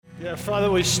Yeah, Father,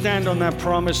 we stand on that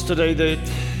promise today that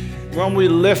when we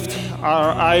lift our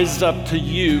eyes up to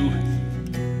you,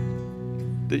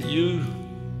 that you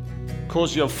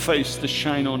cause your face to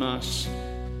shine on us.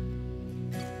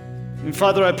 And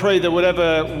Father, I pray that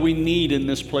whatever we need in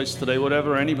this place today,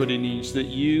 whatever anybody needs, that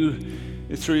you,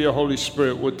 through your Holy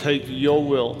Spirit, would take your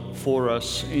will for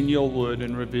us in your word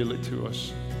and reveal it to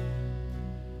us.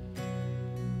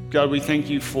 God, we thank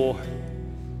you for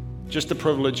just the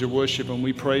privilege of worship, and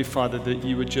we pray, Father, that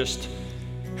you would just,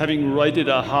 having righted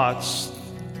our hearts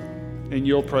in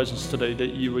your presence today,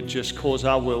 that you would just cause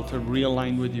our will to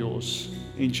realign with yours.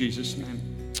 In Jesus'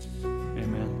 name,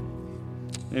 amen.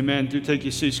 Amen. Do take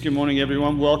your seats. Good morning,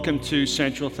 everyone. Welcome to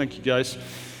Central. Thank you, guys.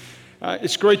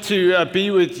 It's great to be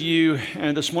with you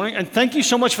this morning, and thank you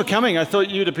so much for coming. I thought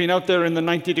you'd have been out there in the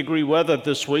 90-degree weather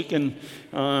this week, and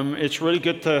it's really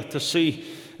good to see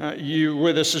you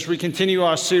with us as we continue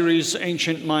our series,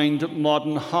 Ancient Mind,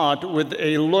 Modern Heart, with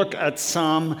a look at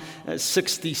Psalm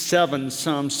 67.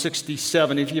 Psalm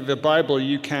 67. If you have a Bible,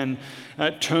 you can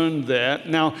turn there.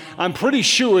 Now, I'm pretty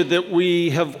sure that we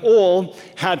have all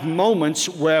had moments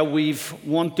where we've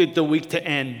wanted the week to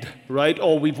end, right?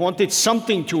 Or we've wanted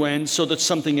something to end so that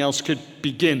something else could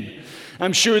begin.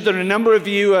 I'm sure that a number of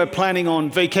you are planning on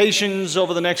vacations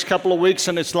over the next couple of weeks,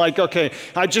 and it's like, okay,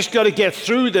 I just got to get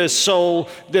through this so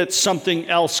that something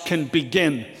else can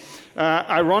begin.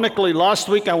 Ironically, last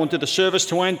week I wanted the service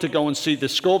to end to go and see the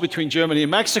score between Germany and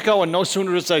Mexico, and no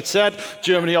sooner as I said,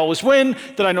 Germany always win,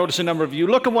 did I notice a number of you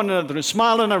look at one another and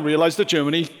smile, and I realized that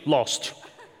Germany lost.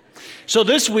 So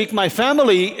this week, my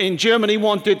family in Germany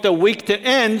wanted the week to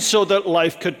end so that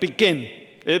life could begin.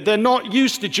 They're not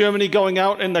used to Germany going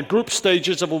out in the group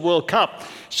stages of a World Cup.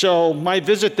 So my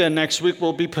visit there next week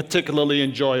will be particularly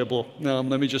enjoyable.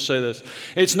 Let me just say this.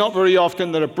 It's not very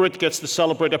often that a Brit gets to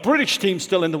celebrate a British team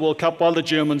still in the World Cup while the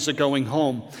Germans are going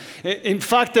home. In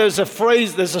fact, there's a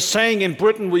saying in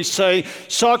Britain, we say,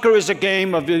 soccer is a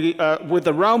game with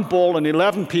a round ball and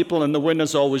 11 people, and the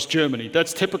winner's always Germany.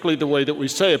 That's typically the way that we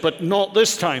say it, but not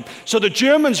this time. So the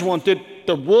Germans wanted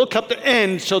the World Cup to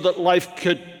end so that life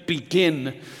could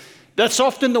begin. That's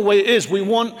often the way it is. We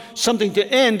want something to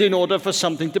end in order for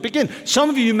something to begin. Some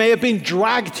of you may have been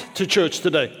dragged to church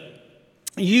today.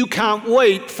 You can't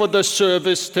wait for the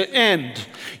service to end.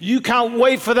 You can't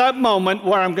wait for that moment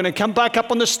where I'm going to come back up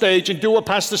on the stage and do what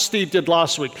Pastor Steve did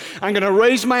last week. I'm going to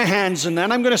raise my hands and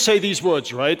then I'm going to say these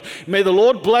words, right? May the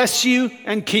Lord bless you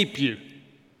and keep you.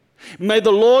 May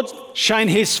the Lord shine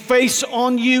his face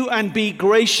on you and be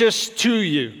gracious to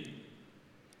you.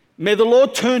 May the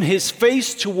Lord turn his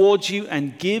face towards you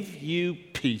and give you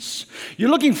peace. You're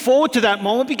looking forward to that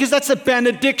moment because that's a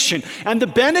benediction. And the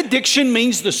benediction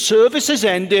means the service has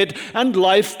ended and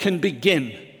life can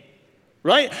begin.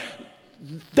 Right?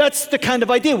 That's the kind of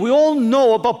idea. We all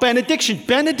know about benediction.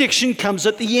 Benediction comes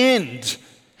at the end.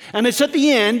 And it's at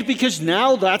the end because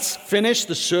now that's finished,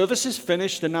 the service is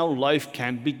finished, and now life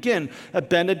can begin. A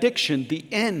benediction, the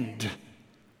end.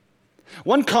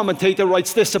 One commentator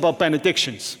writes this about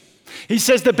benedictions. He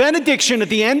says the benediction at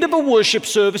the end of a worship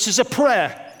service is a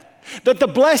prayer that the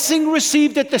blessing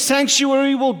received at the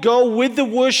sanctuary will go with the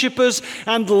worshipers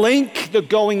and link the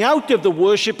going out of the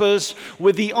worshipers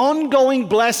with the ongoing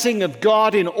blessing of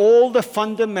God in all the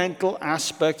fundamental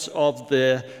aspects of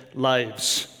their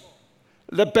lives.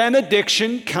 The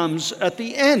benediction comes at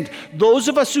the end. Those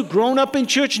of us who've grown up in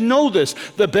church know this.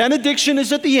 The benediction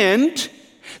is at the end.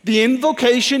 The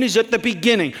invocation is at the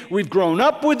beginning. We've grown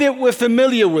up with it. We're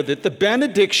familiar with it. The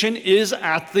benediction is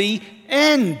at the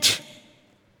end.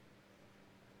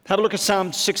 Have a look at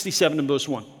Psalm 67 and verse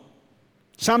 1.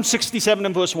 Psalm 67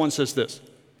 and verse 1 says this.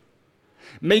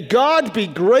 May God be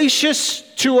gracious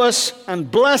to us and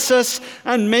bless us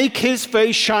and make his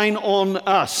face shine on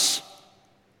us.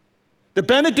 The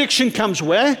benediction comes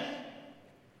where?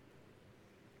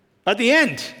 At the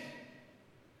end.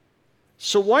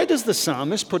 So why does the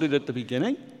psalmist put it at the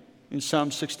beginning in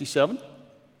Psalm 67?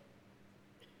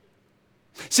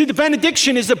 See, the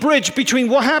benediction is a bridge between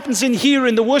what happens in here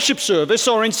in the worship service,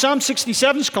 or in Psalm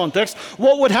 67's context,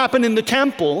 what would happen in the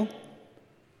temple,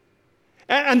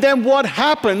 and then what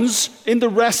happens in the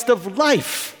rest of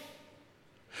life.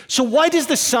 So why does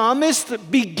the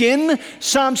psalmist begin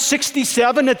Psalm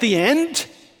 67 at the end?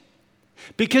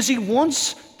 Because he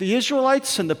wants the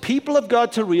Israelites and the people of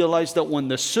God to realize that when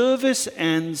the service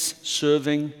ends,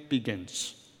 serving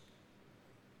begins.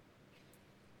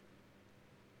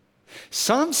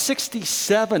 Psalm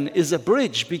 67 is a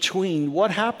bridge between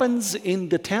what happens in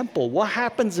the temple, what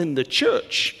happens in the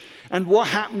church, and what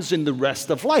happens in the rest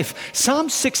of life. Psalm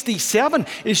 67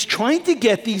 is trying to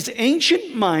get these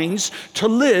ancient minds to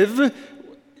live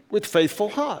with faithful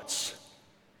hearts.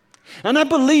 And I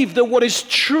believe that what is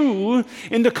true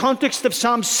in the context of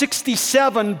Psalm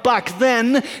 67 back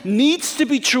then needs to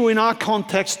be true in our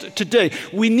context today.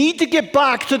 We need to get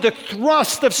back to the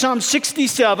thrust of Psalm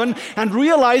 67 and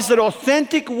realize that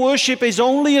authentic worship is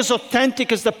only as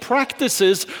authentic as the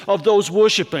practices of those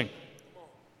worshiping.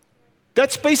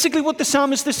 That's basically what the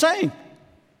psalmist is saying.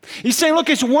 He's saying, look,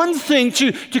 it's one thing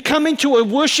to come into a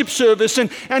worship service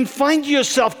and find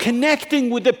yourself connecting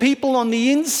with the people on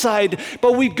the inside,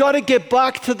 but we've got to get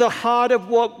back to the heart of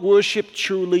what worship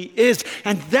truly is.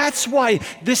 And that's why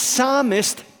this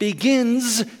psalmist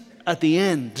begins at the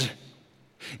end.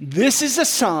 This is a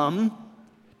psalm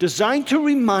designed to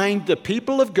remind the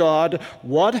people of God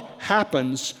what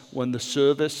happens when the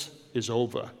service is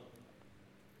over.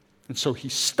 And so he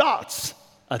starts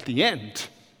at the end.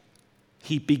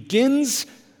 He begins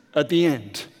at the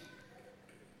end.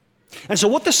 And so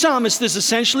what the psalmist is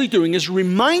essentially doing is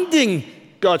reminding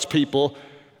God's people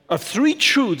of three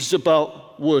truths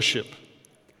about worship.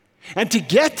 And to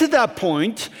get to that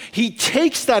point, he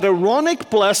takes that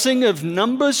Aaronic blessing of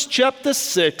Numbers chapter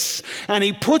 6 and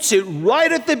he puts it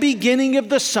right at the beginning of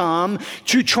the psalm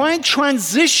to try and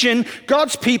transition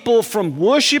God's people from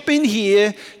worshiping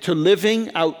here to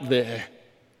living out there.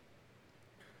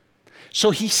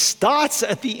 So he starts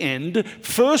at the end,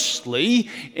 firstly,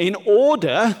 in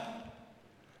order,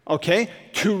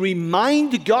 to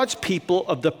remind God's people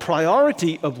of the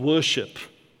priority of worship.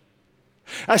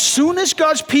 As soon as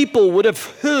God's people would have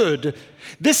heard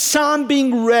this psalm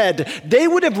being read, they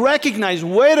would have recognized,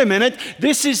 wait a minute,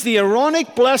 this is the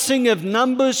Aaronic blessing of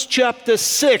Numbers chapter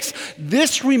 6.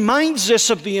 This reminds us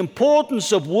of the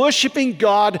importance of worshiping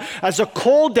God as a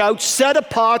called out, set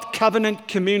apart covenant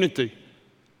community.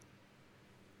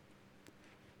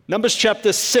 Numbers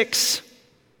chapter 6,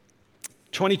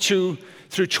 22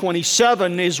 through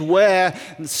 27 is where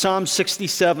Psalm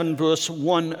 67 verse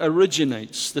 1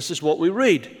 originates. This is what we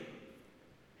read.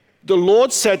 The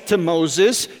Lord said to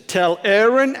Moses, tell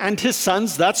Aaron and his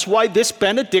sons, that's why this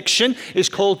benediction is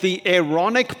called the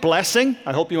Aaronic blessing.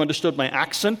 I hope you understood my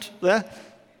accent there.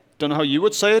 Don't know how you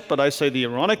would say it, but I say the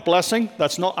Aaronic blessing.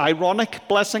 That's not ironic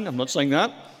blessing. I'm not saying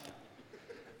that.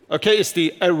 Okay, it's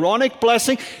the Aaronic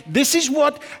blessing. This is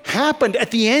what happened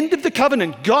at the end of the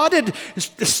covenant. God had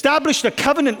established a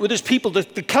covenant with his people, the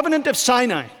covenant of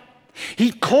Sinai.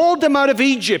 He called them out of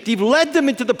Egypt. He led them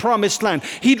into the promised land.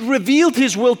 He'd revealed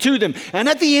his will to them. And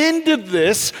at the end of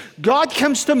this, God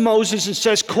comes to Moses and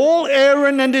says, call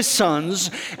Aaron and his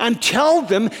sons and tell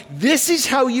them this is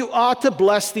how you are to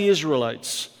bless the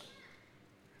Israelites.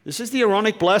 This is the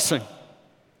Aaronic blessing.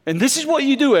 And this is what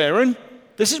you do, Aaron.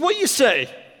 This is what you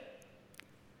say.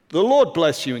 The Lord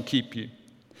bless you and keep you.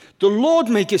 The Lord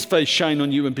make his face shine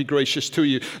on you and be gracious to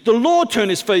you. The Lord turn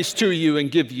his face to you and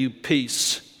give you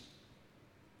peace.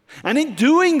 And in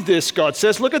doing this, God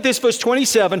says, look at this, verse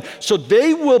 27, so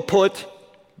they will put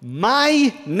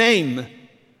my name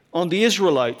on the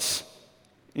Israelites,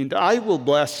 and I will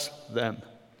bless them.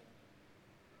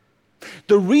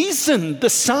 The reason the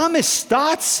psalmist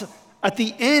starts at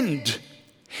the end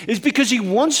is because he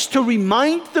wants to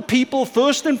remind the people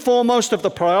first and foremost of the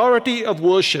priority of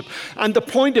worship. And the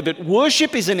point of it,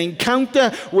 worship is an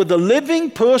encounter with the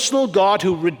living personal God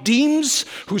who redeems,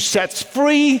 who sets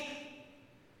free,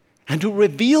 and who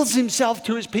reveals himself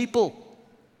to his people.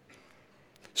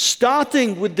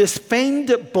 Starting with this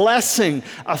famed blessing,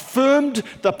 affirmed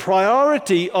the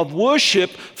priority of worship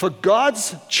for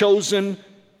God's chosen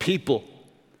people.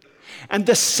 And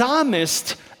the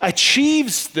psalmist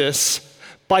achieves this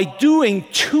by doing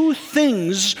two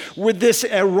things with this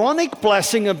Aaronic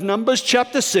blessing of Numbers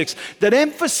chapter 6 that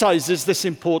emphasizes this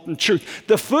important truth.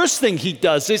 The first thing he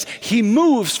does is he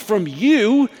moves from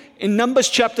you in Numbers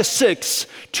chapter 6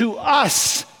 to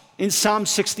us in Psalm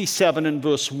 67 and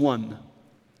verse 1.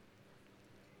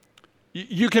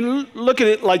 You can look at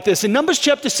it like this. In Numbers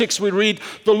chapter 6 we read,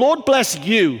 the Lord bless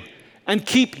you and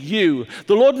keep you.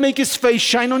 The Lord make his face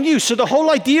shine on you. So the whole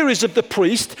idea is of the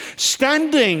priest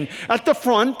standing at the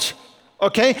front,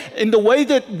 in the way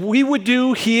that we would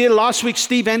do here. Last week,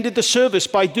 Steve ended the service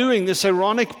by doing this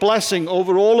Aaronic blessing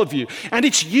over all of you. And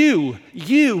it's you.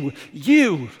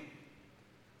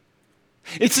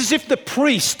 It's as if the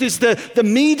priest is the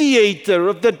mediator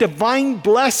of the divine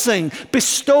blessing,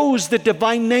 bestows the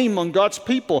divine name on God's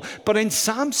people. But in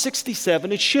Psalm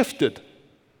 67, it shifted.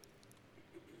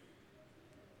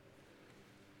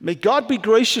 May God be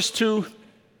gracious to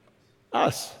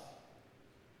us.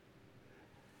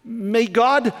 May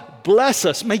God bless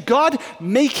us. May God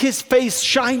make his face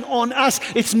shine on us.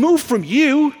 It's moved from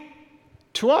you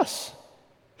to us.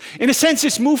 In a sense,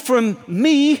 it's moved from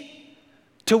me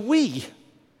to we.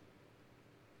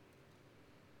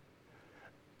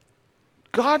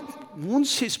 God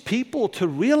wants his people to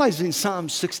realize in Psalm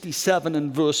 67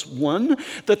 and verse 1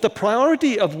 that the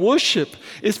priority of worship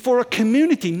is for a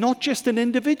community, not just an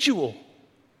individual.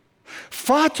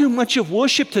 Far too much of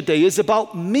worship today is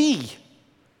about me,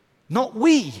 not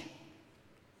we.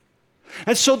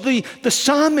 And so the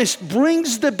psalmist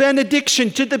brings the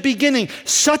benediction to the beginning,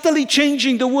 subtly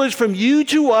changing the words from you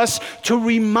to us to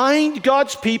remind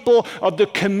God's people of the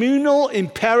communal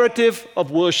imperative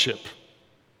of worship.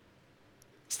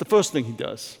 It's the first thing he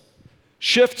does.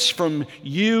 Shifts from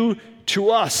you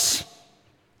to us.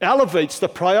 Elevates the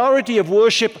priority of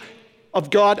worship of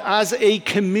God as a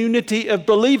community of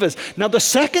believers. Now, the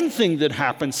second thing that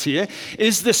happens here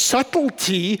is the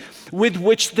subtlety with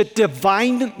which the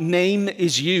divine name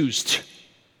is used.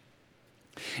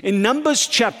 In Numbers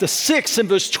chapter 6 and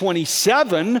verse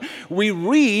 27, we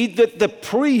read that the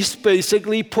priest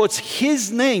basically puts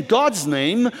his name, God's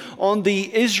name, on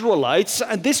the Israelites,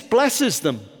 and this blesses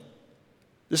them.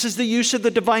 This is the use of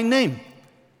the divine name.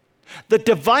 The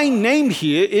divine name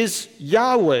here is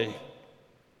Yahweh.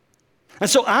 And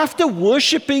so after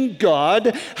worshiping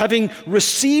God, having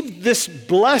received this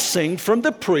blessing from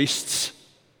the priests,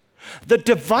 the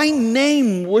divine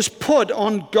name was put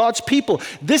on God's people.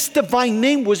 This divine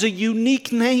name was a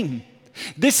unique name.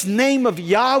 This name of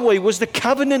Yahweh was the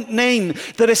covenant name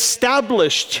that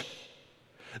established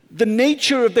the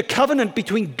nature of the covenant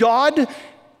between God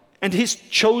and his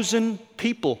chosen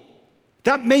people.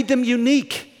 That made them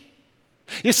unique.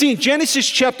 You see, in Genesis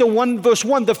chapter 1, verse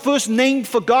 1, the first name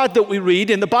for God that we read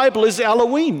in the Bible is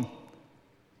Elohim.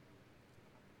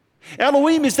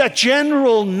 Elohim is that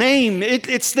general name.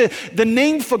 It's the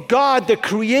name for God, the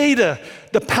creator,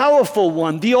 the powerful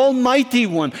one, the almighty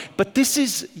one. But this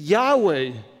is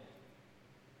Yahweh.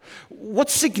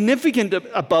 What's significant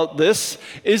about this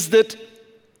is that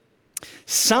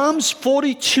Psalms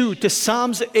 42 to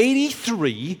Psalms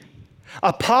 83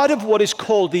 are part of what is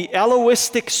called the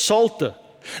Elohistic Psalter.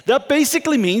 That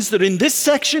basically means that in this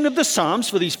section of the Psalms,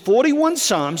 for these 41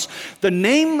 Psalms, the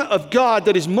name of God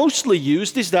that is mostly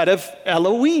used is that of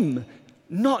Elohim,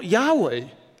 not Yahweh.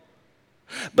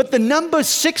 But the number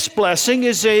 6 blessing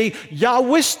is a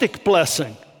Yahwistic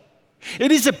blessing.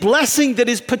 It is a blessing that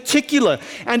is particular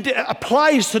and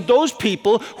applies to those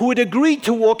people who had agreed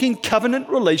to walk in covenant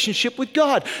relationship with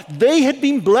God. They had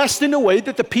been blessed in a way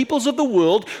that the peoples of the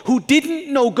world who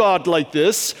didn't know God like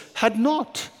this had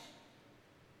not.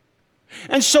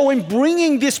 And so in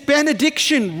bringing this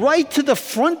benediction right to the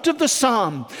front of the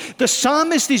psalm, the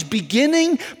psalmist is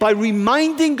beginning by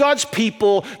reminding God's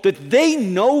people that they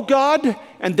know God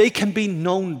and they can be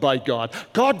known by God.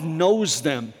 God knows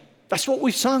them. That's what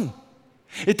we sung.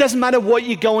 It doesn't matter what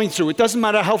you're going through. It doesn't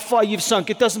matter how far you've sunk.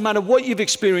 It doesn't matter what you've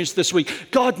experienced this week.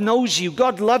 God knows you.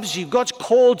 God loves you. God's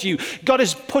called you. God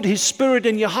has put his spirit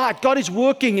in your heart. God is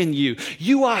working in you.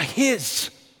 You are his.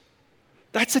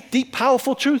 That's a deep,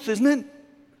 powerful truth, isn't it?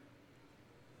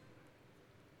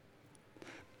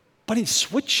 But in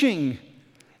switching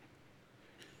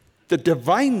the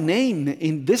divine name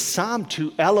in this psalm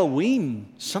to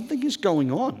Elohim, something is going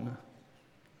on.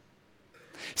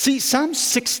 See, Psalm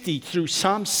 60 through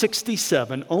Psalm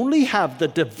 67 only have the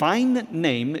divine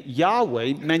name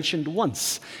Yahweh mentioned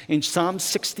once in Psalm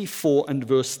 64 and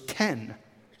verse 10.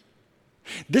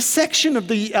 This section of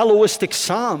the Elohistic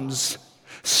Psalms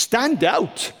stand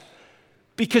out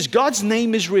because God's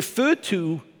name is referred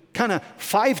to kind of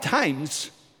 5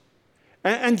 times,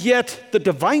 and yet the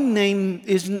divine name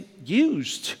isn't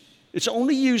used. It's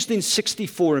only used in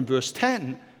 64 and verse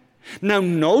 10. Now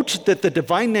note that the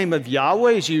divine name of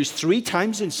Yahweh is used 3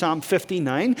 times in Psalm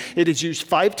 59. It is used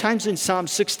 5 times in Psalm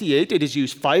 68. It is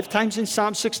used 5 times in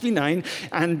Psalm 69.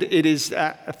 And it is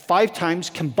 5 times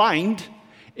combined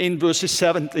in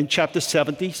in chapter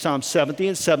 70, Psalm 70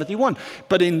 and 71.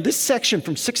 But in this section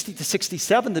from 60 to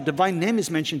 67, the divine name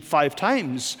is mentioned 5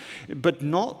 times, but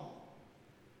not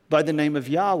by the name of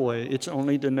Yahweh. It's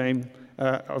only the name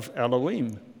of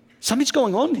Elohim. Something's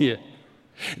going on here.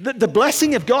 The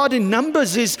blessing of God in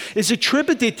Numbers is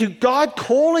attributed to God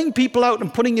calling people out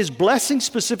and putting his blessing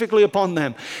specifically upon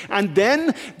them. And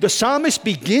then the psalmist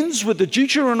begins with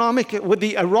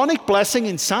the Aaronic blessing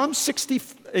in Psalm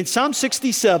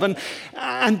 67,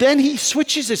 and then he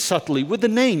switches it subtly with the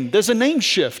name. There's a name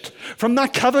shift from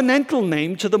that covenantal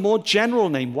name to the more general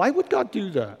name. Why would God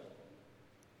do that?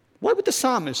 Why would the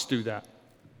psalmist do that?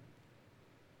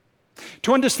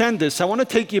 To understand this, I want to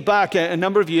take you back a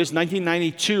number of years,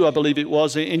 1992, I believe it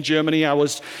was, in Germany. I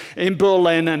was in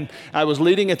Berlin, and I was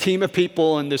leading a team of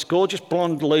people, and this gorgeous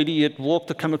blonde lady had walked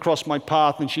to come across my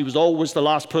path, and she was always the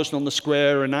last person on the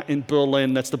square in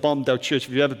Berlin. That's the bombed-out church.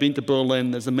 If you've ever been to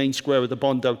Berlin, there's the main square with the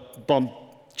bombed-out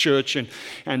church,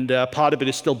 and part of it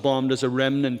is still bombed as a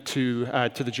remnant to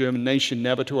the German nation,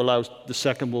 never to allow the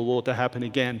Second World War to happen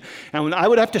again. And I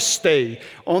would have to stay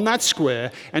on that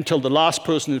square until the last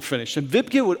person had finished. And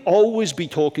Vibke would always be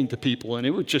talking to people, and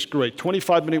it was just great.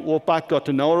 25-minute walk back, got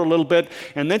to know her a little bit,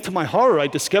 and then to my horror, I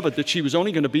discovered that she was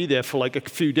only going to be there for like a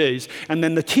few days, and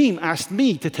then the team asked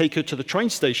me to take her to the train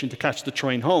station to catch the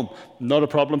train home. Not a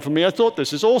problem for me. I thought,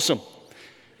 this is awesome.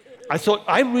 I thought,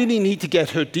 I really need to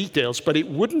get her details, but it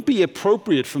wouldn't be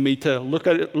appropriate for me to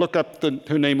look up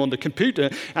her name on the computer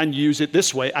and use it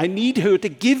this way. I need her to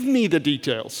give me the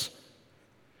details.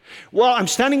 Well, I'm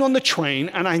standing on the train,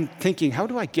 and I'm thinking, how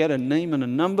do I get a name and a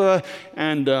number?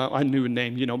 And I knew a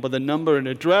name, but the number and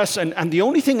address. And the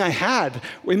only thing I had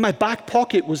in my back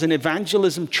pocket was an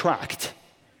evangelism tract.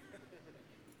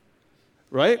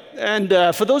 Right? And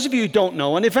for those of you who don't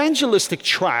know, an evangelistic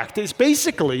tract is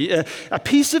basically a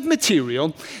piece of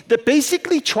material that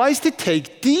basically tries to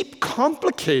take deep,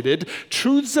 complicated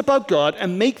truths about God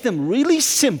and make them really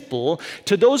simple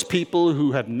to those people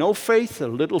who have no faith, a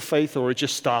little faith, or are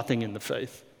just starting in the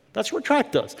faith. That's what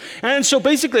tract does. And so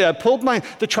basically, I pulled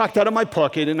the tract out of my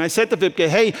pocket, and I said to Vibke,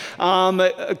 hey,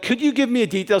 could you give me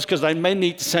details? Because I may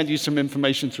need to send you some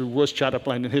information through worst chat-up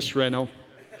line in history, I know.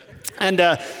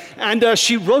 And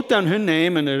she wrote down her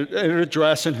name and her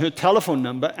address and her telephone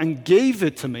number and gave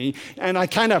it to me. And I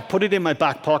kind of put it in my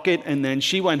back pocket. And then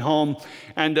she went home.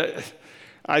 And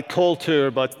I called her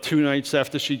about 2 nights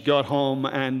after she got home.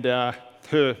 And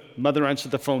her mother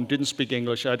answered the phone, didn't speak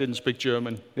English. I didn't speak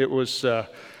German. It was...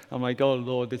 I'm like, oh,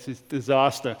 Lord, this is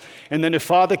disaster. And then her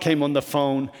father came on the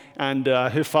phone, and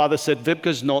her father said,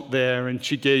 Vibke's not there, and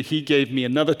he gave me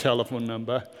another telephone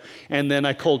number. And then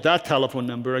I called that telephone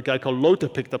number. A guy called Lothar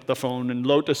picked up the phone, and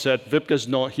Lothar said, Vibke's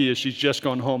not here. She's just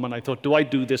gone home. And I thought, do I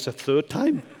do this a third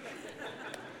time?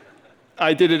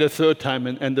 I did it a third time,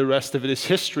 and the rest of it is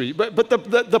history. But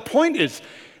the point is,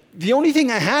 the only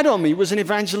thing I had on me was an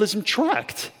evangelism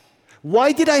tract.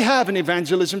 Why did I have an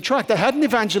evangelism tract? I had an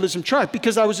evangelism tract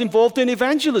because I was involved in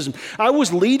evangelism. I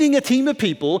was leading a team of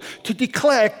people to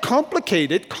declare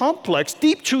complicated, complex,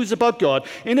 deep truths about God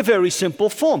in a very simple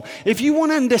form. If you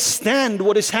want to understand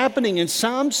what is happening in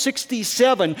Psalm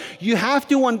 67, you have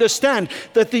to understand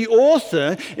that the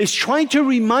author is trying to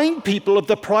remind people of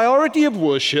the priority of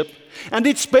worship, and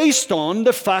it's based on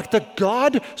the fact that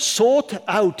God sought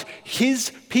out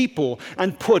his people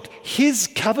and put his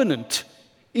covenant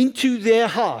into their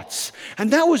hearts.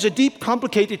 And that was a deep,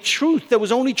 complicated truth that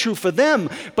was only true for them.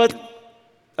 But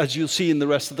as you'll see in the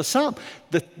rest of the psalm,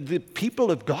 the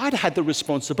people of God had the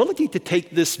responsibility to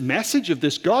take this message of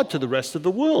this God to the rest of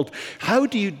the world. How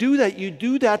do you do that? You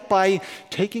do that by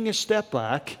taking a step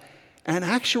back and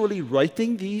actually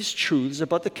writing these truths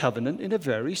about the covenant in a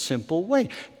very simple way.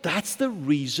 That's the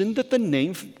reason that the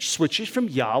name switches from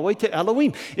Yahweh to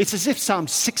Elohim. It's as if Psalm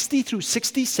 60 through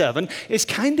 67 is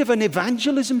kind of an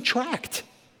evangelism tract.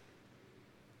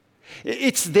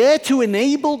 It's there to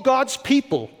enable God's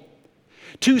people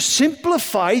to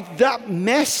simplify that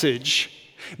message,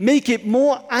 make it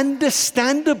more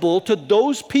understandable to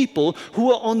those people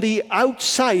who are on the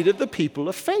outside of the people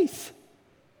of faith.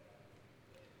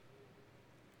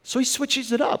 So he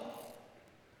switches it up.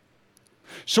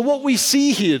 So what we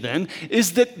see here then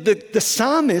is that the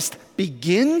psalmist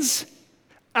begins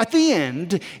at the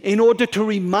end in order to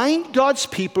remind God's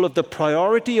people of the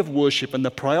priority of worship. And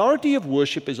the priority of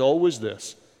worship is always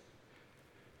this: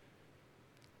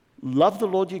 love the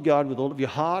Lord your God with all of your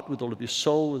heart, with all of your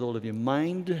soul, with all of your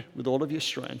mind, with all of your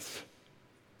strength.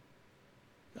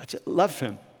 That's it. Love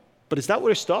him. But is that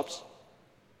where it stops?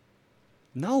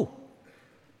 No.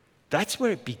 That's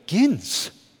where it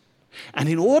begins. And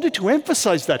in order to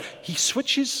emphasize that, he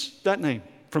switches that name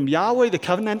from Yahweh, the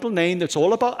covenantal name that's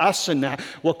all about us and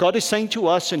what God is saying to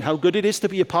us and how good it is to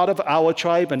be a part of our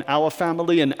tribe and our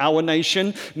family and our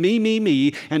nation,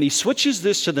 me. And he switches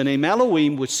this to the name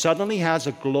Elohim, which suddenly has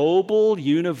a global,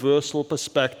 universal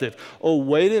perspective. Oh,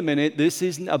 wait a minute, this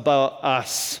isn't about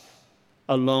us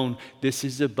alone. This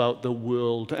is about the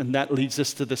world. And that leads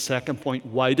us to the second point.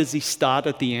 Why does he start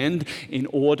at the end? In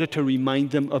order to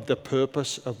remind them of the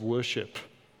purpose of worship.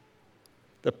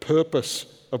 The purpose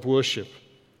of worship.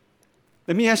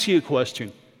 Let me ask you a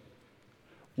question.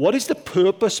 What is the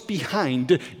purpose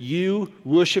behind you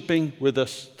worshiping with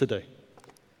us today?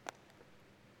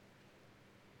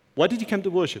 Why did you come to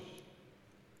worship?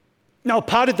 Now,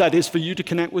 part of that is for you to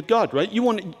connect with God, right? You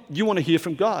want to hear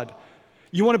from God.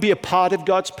 You want to be a part of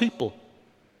God's people.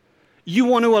 You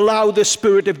want to allow the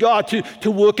Spirit of God to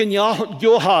work in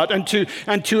your heart and to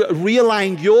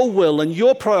realign your will and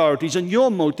your priorities and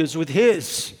your motives with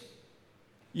his.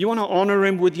 You want to honor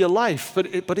him with your life.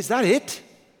 But is that it?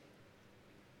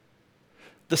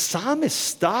 the psalmist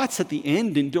starts at the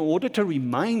end in order to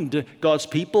remind God's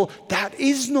people that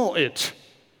is not it.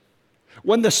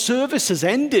 When the service has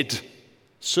ended,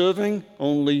 serving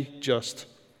only just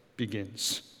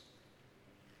begins.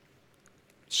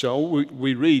 So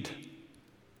we read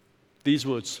these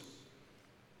words.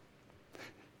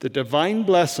 The divine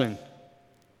blessing,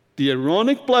 the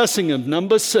Aaronic blessing of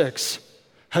number 6,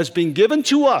 has been given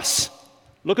to us.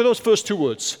 Look at those first two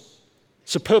words.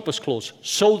 It's a purpose clause.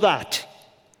 So that.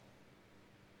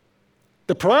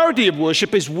 The priority of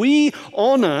worship is we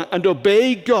honor and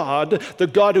obey God, the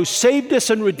God who saved us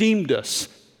and redeemed us.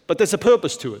 But there's a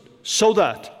purpose to it. So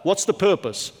that. What's the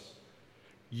purpose?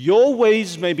 Your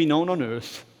ways may be known on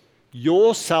earth,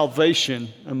 your salvation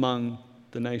among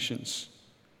the nations.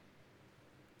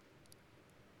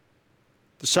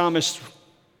 The psalmist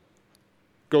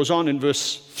goes on in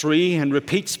verse 3 and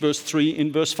repeats verse 3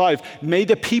 in verse 5. May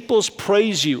the peoples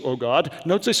praise you, O God.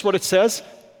 Notice what it says.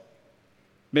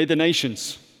 May the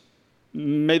nations,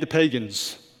 may the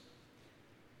pagans,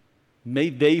 may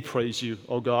they praise you,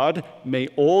 O God. May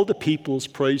all the peoples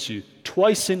praise you.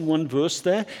 Twice in one verse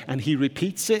there, and he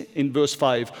repeats it in verse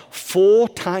 5. 4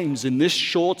 times in this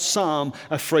short psalm,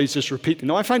 a phrase is repeated.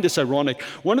 Now, I find this ironic.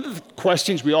 One of the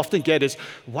questions we often get is,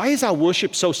 why is our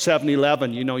worship so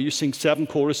 7-11? You know, you sing 7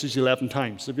 choruses 11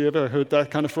 times. Have you ever heard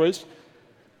that kind of phrase?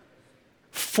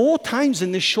 4 times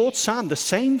in this short psalm, the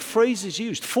same phrase is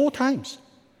used. 4 times.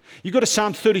 You go to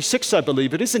Psalm 36, I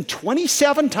believe it is, and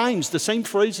 27 times the same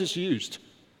phrase is used.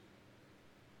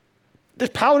 There's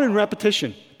power in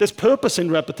repetition. There's purpose in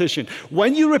repetition.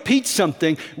 When you repeat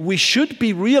something, we should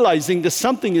be realizing that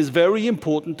something is very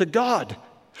important to God.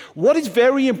 What is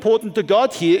very important to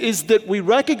God here is that we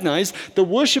recognize the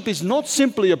worship is not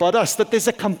simply about us, that there's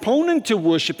a component to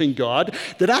worshiping God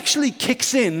that actually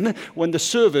kicks in when the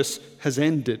service has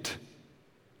ended.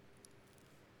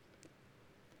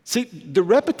 See, the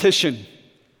repetition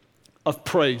of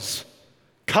praise,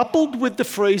 coupled with the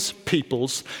phrase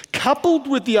peoples, coupled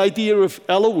with the idea of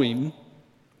Elohim,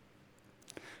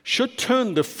 should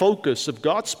turn the focus of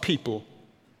God's people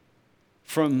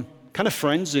from kind of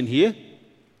friends in here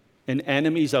and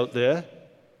enemies out there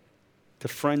to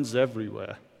friends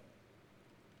everywhere.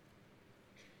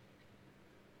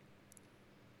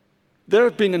 There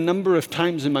have been a number of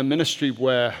times in my ministry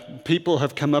where people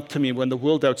have come up to me when the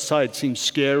world outside seems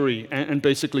scary and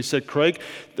basically said, Craig,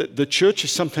 the church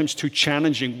is sometimes too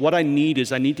challenging. What I need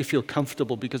is I need to feel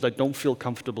comfortable because I don't feel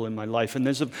comfortable in my life. And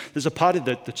there's a part of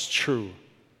that that's true.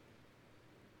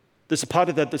 There's a part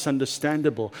of that that's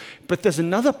understandable. But there's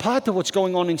another part of what's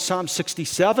going on in Psalm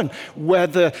 67 where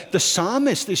the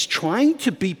psalmist is trying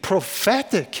to be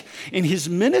prophetic in his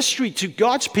ministry to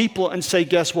God's people and say,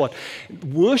 guess what?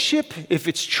 Worship, if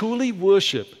it's truly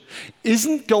worship,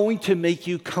 isn't going to make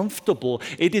you comfortable.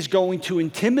 It is going to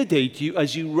intimidate you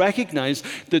as you recognize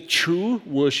that true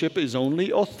worship is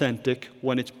only authentic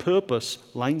when its purpose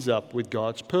lines up with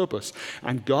God's purpose.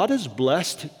 And God has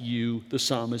blessed you, the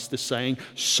psalmist is saying,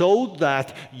 so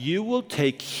that you will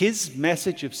take his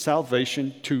message of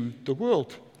salvation to the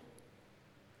world.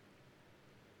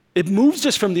 It moves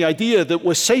us from the idea that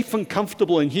we're safe and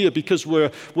comfortable in here because we're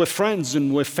friends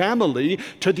and we're family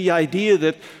to the idea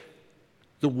that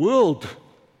the world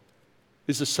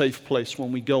is a safe place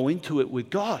when we go into it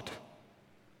with God.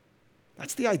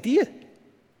 That's the idea.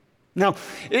 Now,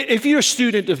 if you're a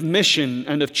student of mission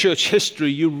and of church history,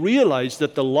 you realize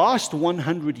that the last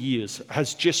 100 years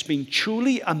has just been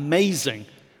truly amazing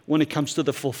when it comes to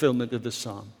the fulfillment of the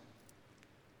psalm.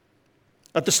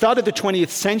 At the start of the 20th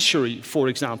century, for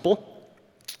example,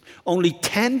 only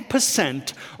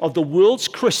 10% of the world's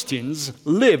Christians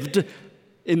lived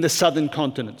in the southern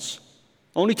continents.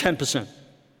 Only 10% in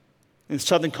the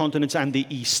southern continents and the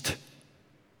east.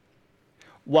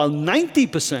 While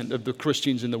 90% of the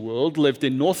Christians in the world lived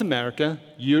in North America,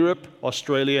 Europe,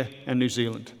 Australia, and New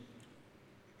Zealand.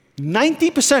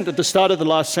 90% at the start of the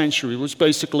last century was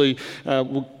basically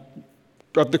of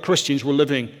the Christians were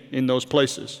living in those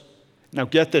places. Now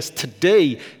get this,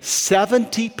 today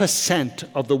 70%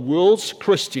 of the world's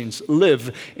Christians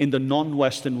live in the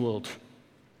non-Western world.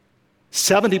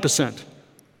 70%.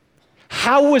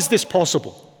 How is this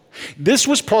possible? This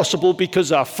was possible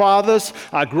because our fathers,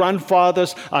 our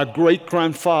grandfathers, our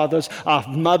great-grandfathers, our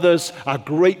mothers, our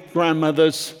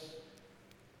great-grandmothers,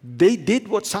 they did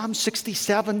what Psalm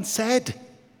 67 said.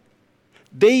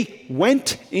 They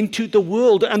went into the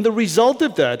world, and the result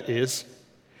of that is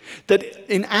that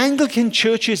in Anglican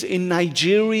churches in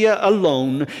Nigeria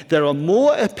alone, there are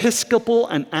more Episcopal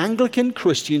and Anglican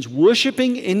Christians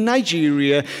worshiping in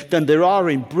Nigeria than there are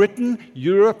in Britain,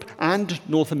 Europe, and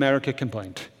North America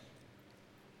combined.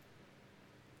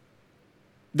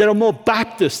 There are more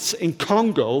Baptists in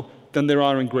Congo than there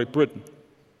are in Great Britain.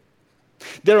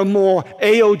 There are more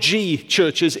AOG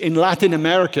churches in Latin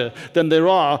America than there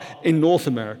are in North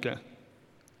America.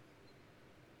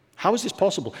 How is this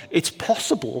possible? It's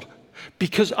possible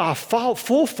because our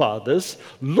forefathers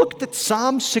looked at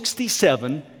Psalm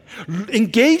 67,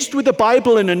 engaged with the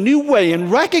Bible in a new way,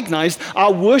 and recognized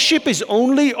our worship is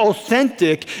only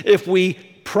authentic if we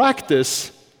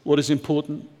practice what is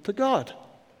important to God.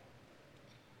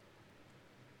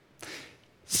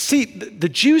 See, the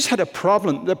Jews had a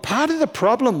problem. The part of the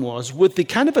problem was with the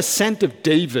kind of ascent of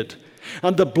David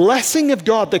and the blessing of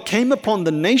God that came upon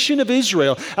the nation of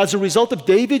Israel as a result of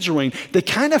David's reign. They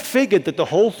kind of figured that the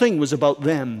whole thing was about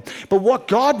them. But what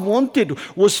God wanted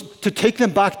was to take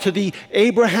them back to the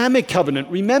Abrahamic covenant.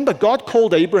 Remember, God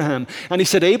called Abraham and he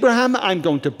said, Abraham, I'm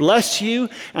going to bless you,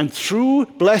 and through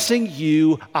blessing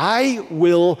you, I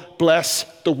will bless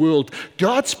the world.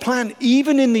 God's plan,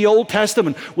 even in the Old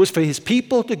Testament, was for his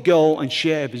people to go and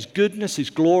share his goodness,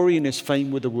 his glory, and his fame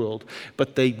with the world.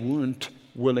 But they weren't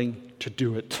willing to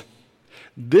do it.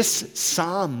 This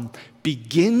psalm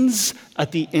begins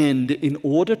at the end in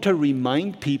order to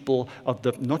remind people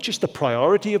of not just the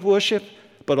priority of worship,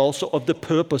 but also of the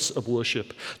purpose of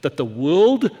worship, that the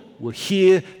world will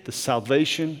hear the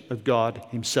salvation of God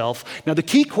himself. Now, the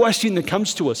key question that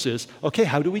comes to us is, okay,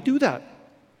 how do we do that?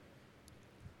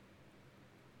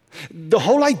 The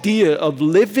whole idea of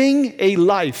living a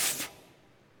life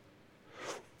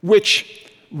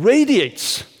which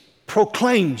radiates,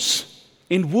 proclaims,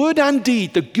 in word and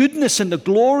deed, the goodness and the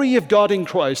glory of God in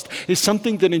Christ is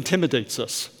something that intimidates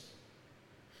us.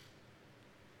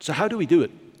 So how do we do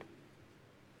it?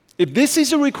 If this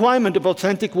is a requirement of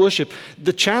authentic worship,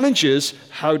 the challenge is,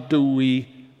 how do we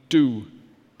do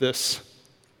this?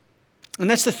 And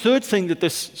that's the third thing that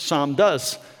this psalm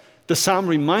does. The psalm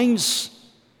reminds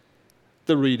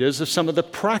the readers of some of the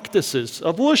practices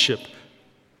of worship.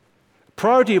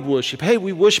 Priority of worship. Hey,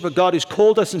 we worship a God who's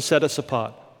called us and set us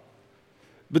apart.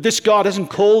 But this God hasn't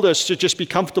called us to just be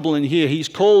comfortable in here. He's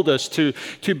called us to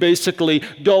basically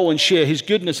go and share his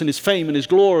goodness and his fame and his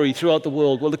glory throughout the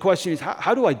world. Well, the question is,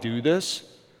 how do I do this?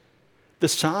 The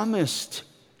psalmist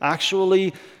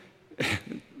actually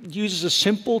uses a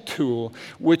simple tool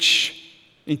which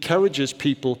encourages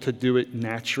people to do it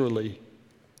naturally.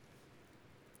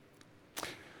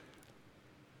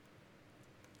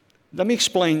 Let me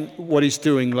explain what he's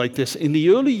doing like this. In the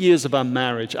early years of our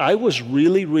marriage, I was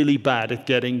really, really bad at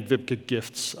getting Vibke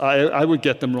gifts. I would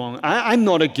get them wrong. I'm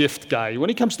not a gift guy. When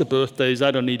it comes to birthdays,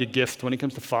 I don't need a gift. When it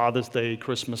comes to Father's Day,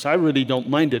 Christmas, I really don't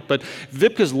mind it. But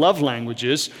Vibke's love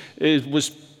languages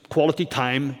was quality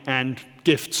time and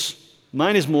gifts.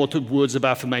 Mine is more to words of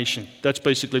affirmation. That's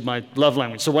basically my love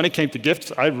language. So when it came to gifts,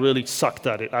 I really sucked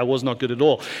at it. I was not good at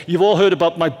all. You've all heard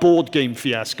about my board game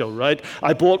fiasco, right?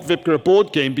 I bought Vibke a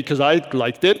board game because I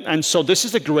liked it. And so this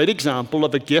is a great example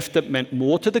of a gift that meant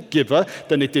more to the giver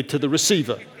than it did to the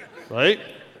receiver, right?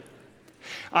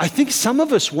 I think some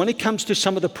of us, when it comes to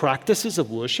some of the practices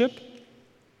of worship,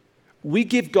 we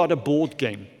give God a board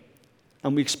game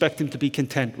and we expect him to be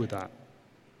content with that.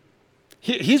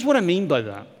 Here's what I mean by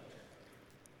that.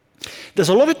 There's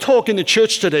a lot of talk in the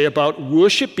church today about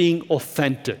worship being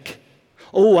authentic.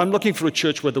 Oh, I'm looking for a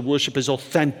church where the worship is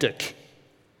authentic.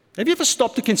 Have you ever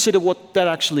stopped to consider what that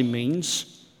actually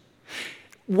means?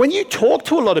 When you talk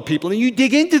to a lot of people and you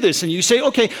dig into this and you say,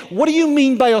 okay, what do you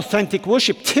mean by authentic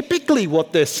worship? Typically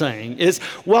what they're saying is,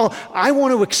 well, I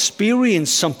want to experience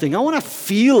something. I want to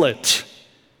feel it.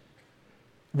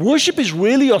 Worship is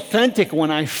really authentic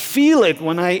when I feel it,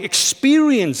 when I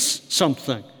experience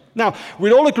something. Now,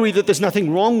 we'd all agree that there's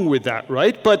nothing wrong with that,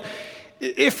 right? But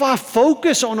if our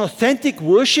focus on authentic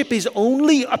worship is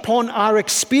only upon our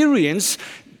experience,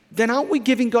 then aren't we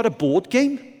giving God a board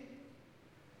game?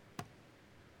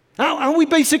 Aren't we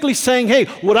basically saying, hey,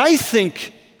 what I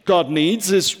think God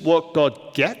needs is what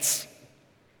God gets?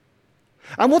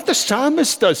 And what the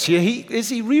psalmist does here is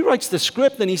he rewrites the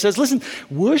script and he says, listen,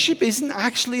 worship isn't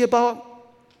actually about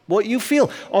what you feel.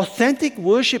 Authentic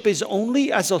worship is only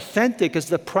as authentic as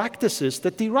the practices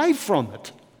that derive from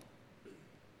it.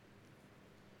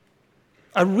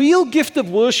 A real gift of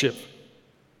worship,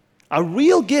 a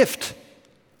real gift,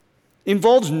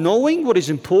 involves knowing what is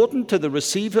important to the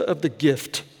receiver of the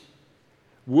gift.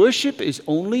 Worship is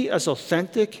only as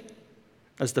authentic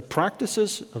as the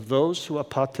practices of those who are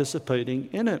participating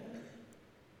in it.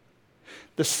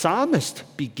 The psalmist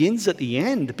begins at the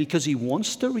end because he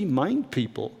wants to remind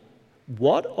people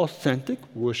what authentic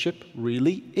worship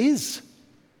really is.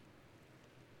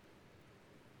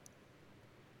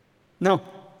 Now,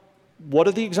 what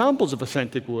are the examples of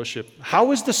authentic worship?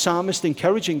 How is the psalmist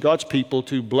encouraging God's people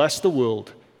to bless the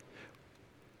world,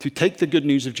 to take the good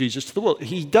news of Jesus to the world?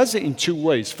 He does it in two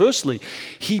ways. Firstly,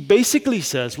 he basically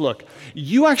says, look,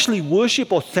 you actually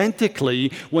worship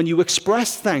authentically when you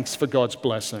express thanks for God's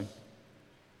blessing.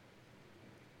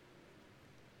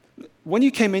 When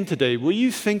you came in today, were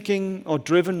you thinking or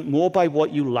driven more by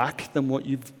what you lack than what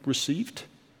you've received?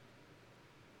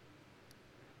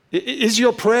 Is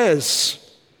your prayers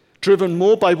driven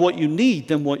more by what you need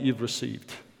than what you've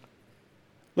received?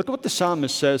 Look at what the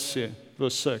psalmist says here,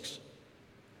 verse 6.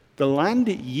 The land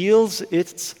yields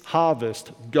its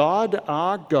harvest. God,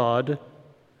 our God,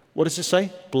 what does it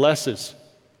say? Blesses.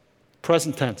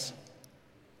 Present tense.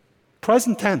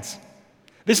 Present tense.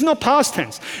 This is not past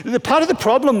tense. The part of the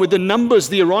problem with the numbers,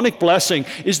 the Aaronic blessing,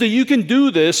 is that you can do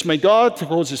this, may God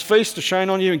cause his face to shine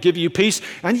on you and give you peace,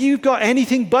 and you've got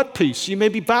anything but peace. You may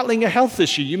be battling a health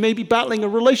issue. You may be battling a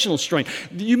relational strain.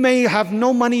 You may have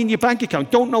no money in your bank account,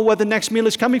 don't know where the next meal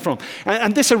is coming from.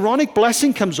 And this Aaronic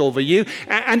blessing comes over you,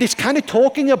 and it's kind of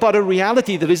talking about a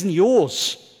reality that isn't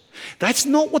yours. That's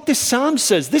not what this psalm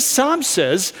says. This psalm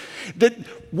says that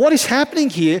what is happening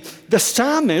here, the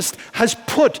psalmist has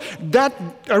put that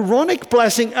Aaronic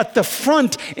blessing at the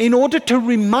front in order to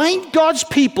remind God's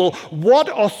people what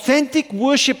authentic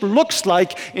worship looks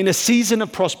like in a season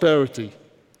of prosperity.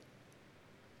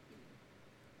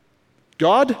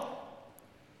 God,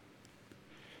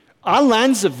 our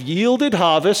lands have yielded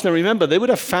harvest. Now remember, they would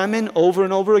have famine over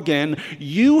and over again.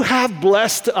 You have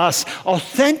blessed us.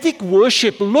 Authentic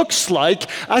worship looks like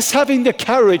us having the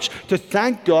courage to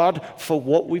thank God for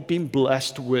what we've been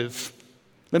blessed with.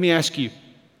 Let me ask you,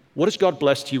 what has God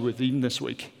blessed you with even this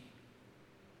week?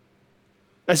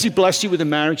 Has he blessed you with a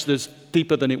marriage that's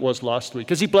deeper than it was last week?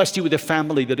 Has he blessed you with a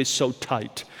family that is so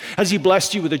tight? Has he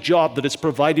blessed you with a job that is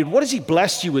provided? What has he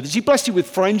blessed you with? Has he blessed you with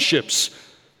friendships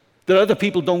that other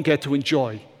people don't get to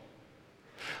enjoy?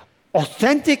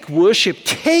 Authentic worship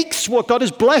takes what God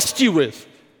has blessed you with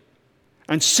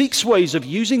and seeks ways of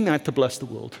using that to bless the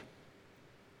world.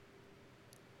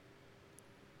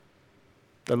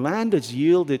 The land has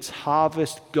yielded its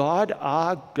harvest. God,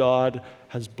 our God,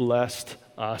 has blessed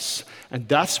us. And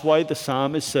that's why the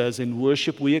psalmist says, in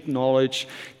worship we acknowledge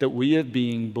that we are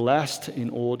being blessed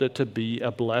in order to be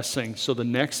a blessing. So the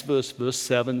next verse, verse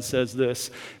 7, says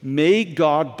this: may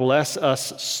God bless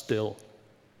us still.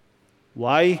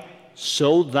 Why?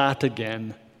 So that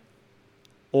again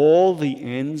all the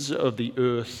ends of the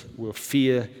earth will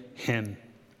fear him.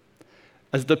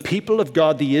 As the people of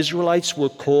God, the Israelites were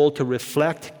called to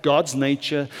reflect God's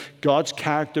nature, God's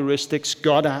characteristics,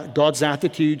 God's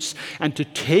attitudes, and to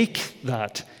take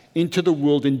that into the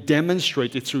world and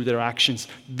demonstrate it through their actions.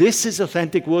 This is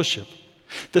authentic worship.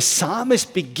 The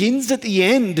psalmist begins at the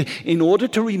end in order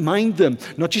to remind them,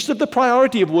 not just of the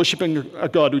priority of worshiping a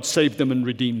God who'd saved them and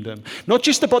redeemed them, not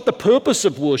just about the purpose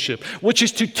of worship, which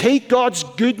is to take God's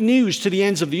good news to the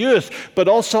ends of the earth, but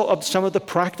also of some of the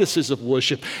practices of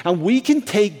worship. And we can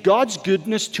take God's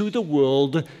goodness to the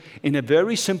world in a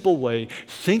very simple way.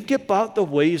 Think about the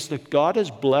ways that God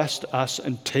has blessed us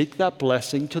and take that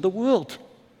blessing to the world.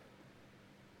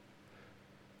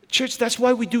 Church, that's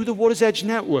why we do the Water's Edge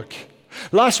Network.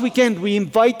 Last weekend, we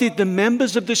invited the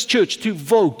members of this church to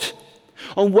vote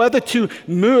on whether to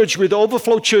merge with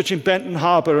Overflow Church in Benton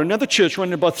Harbor, another church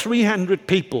running about 300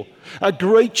 people, a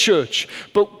great church.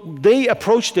 But they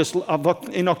approached us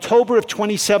in October of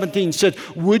 2017, said,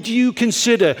 would you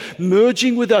consider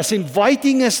merging with us,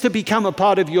 inviting us to become a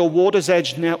part of your Water's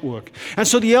Edge network? And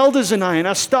so the elders and I and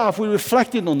our staff, we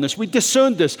reflected on this, we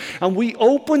discerned this, and we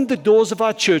opened the doors of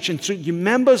our church. And through your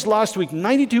members last week,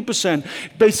 92%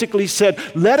 basically said,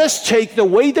 let us take the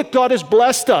way that God has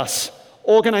blessed us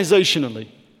organizationally,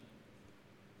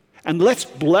 and let's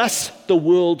bless the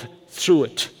world through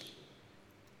it.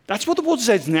 That's what the Water's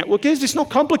Edge Network is. It's not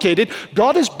complicated.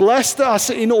 God has blessed us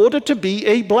in order to be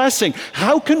a blessing.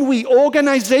 How can we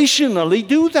organizationally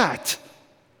do that?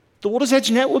 The Water's Edge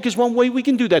Network is one way we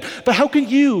can do that. But how can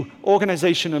you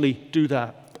organizationally do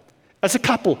that? As a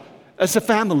couple, as a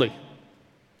family.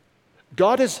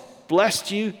 God has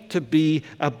blessed you to be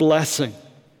a blessing.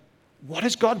 What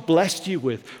has God blessed you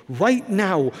with? Right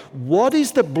now, what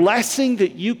is the blessing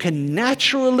that you can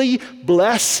naturally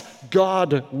bless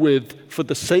God with for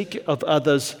the sake of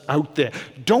others out there?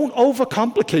 Don't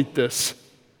overcomplicate this.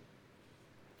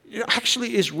 It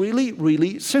actually is really,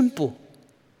 really simple.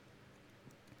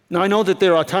 Now, I know that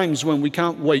there are times when we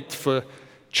can't wait for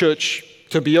church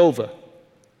to be over.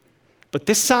 But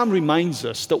this psalm reminds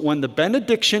us that when the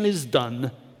benediction is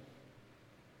done,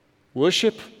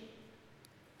 worship,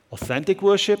 authentic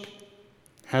worship,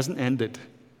 hasn't ended.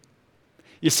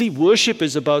 You see, worship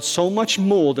is about so much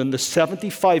more than the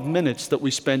 75 minutes that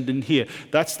we spend in here.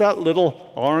 That's that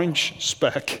little orange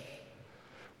speck.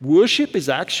 Worship is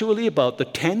actually about the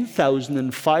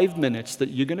 10,005 minutes that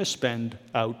you're going to spend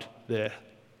out there.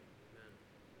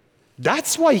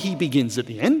 That's why he begins at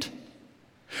the end.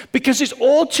 Because it's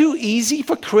all too easy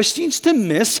for Christians to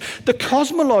miss the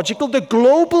cosmological, the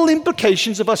global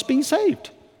implications of us being saved.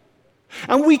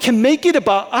 And we can make it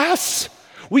about us.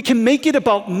 We can make it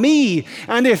about me.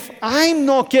 And if I'm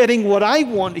not getting what I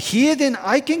want here, then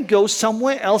I can go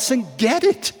somewhere else and get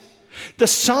it. The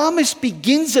psalmist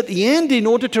begins at the end in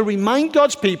order to remind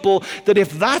God's people that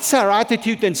if that's our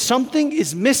attitude, then something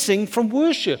is missing from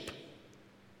worship.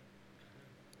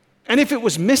 And if it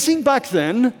was missing back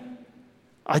then,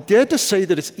 I dare to say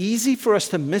that it's easy for us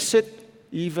to miss it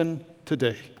even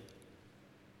today.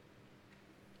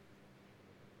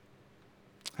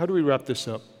 How do we wrap this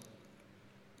up?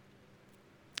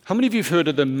 How many of you have heard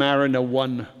of the Mariner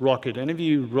 1 rocket? Any of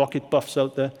you rocket buffs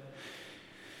out there?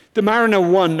 The Mariner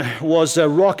 1 was a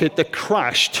rocket that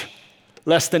crashed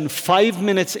less than 5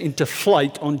 minutes into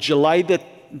flight on July the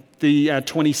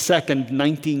 22nd,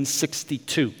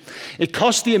 1962. It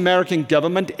cost the American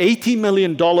government $80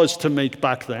 million to make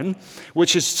back then,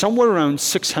 which is somewhere around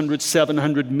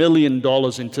 $600-700 million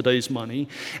in today's money.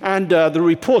 And the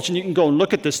reports, and you can go and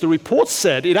look at this, the report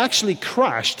said it actually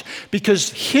crashed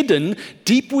because hidden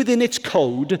deep within its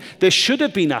code, there should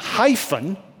have been a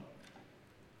hyphen,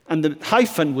 and the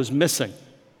hyphen was missing.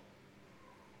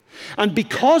 And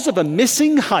because of a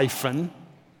missing hyphen,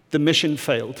 the mission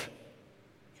failed.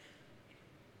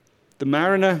 The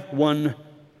Mariner 1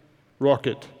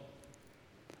 rocket.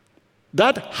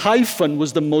 That hyphen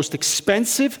was the most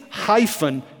expensive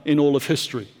hyphen in all of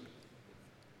history.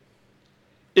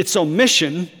 Its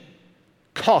omission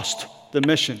cost the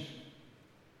mission.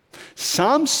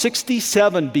 Psalm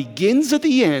 67 begins at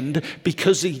the end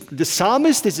because the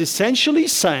psalmist is essentially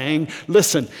saying,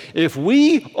 listen, if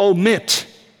we omit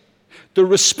the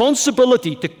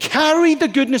responsibility to carry the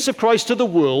goodness of Christ to the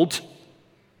world,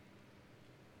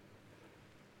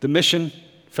 the mission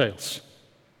fails.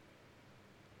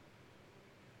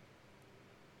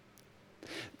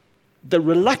 The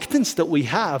reluctance that we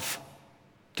have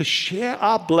to share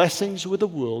our blessings with the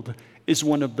world is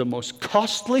one of the most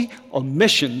costly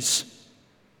omissions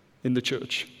in the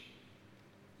church.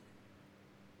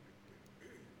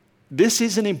 This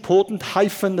is an important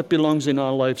hyphen that belongs in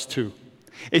our lives too.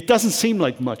 It doesn't seem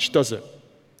like much, does it?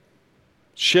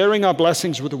 Sharing our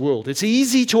blessings with the world. It's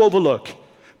easy to overlook.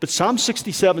 But Psalm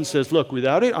 67 says, look,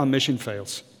 without it, our mission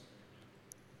fails.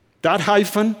 That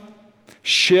hyphen,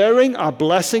 sharing our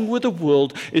blessing with the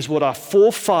world, is what our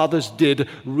forefathers did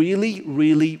really,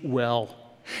 really well.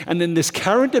 And in this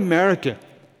current America,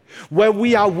 where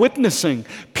we are witnessing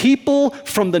people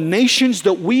from the nations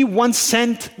that we once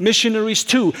sent missionaries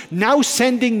to, now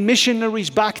sending missionaries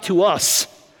back to us,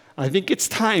 I think it's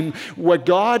time where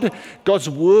God's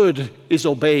word is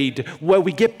obeyed, where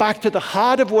we get back to the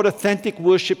heart of what authentic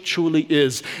worship truly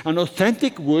is. And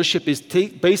authentic worship is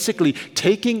basically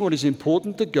taking what is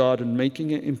important to God and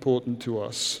making it important to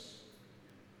us.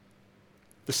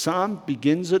 The psalm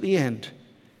begins at the end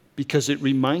because it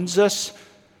reminds us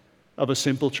of a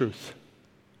simple truth.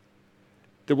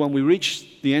 That when we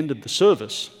reach the end of the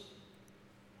service,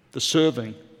 the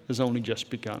serving has only just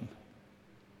begun.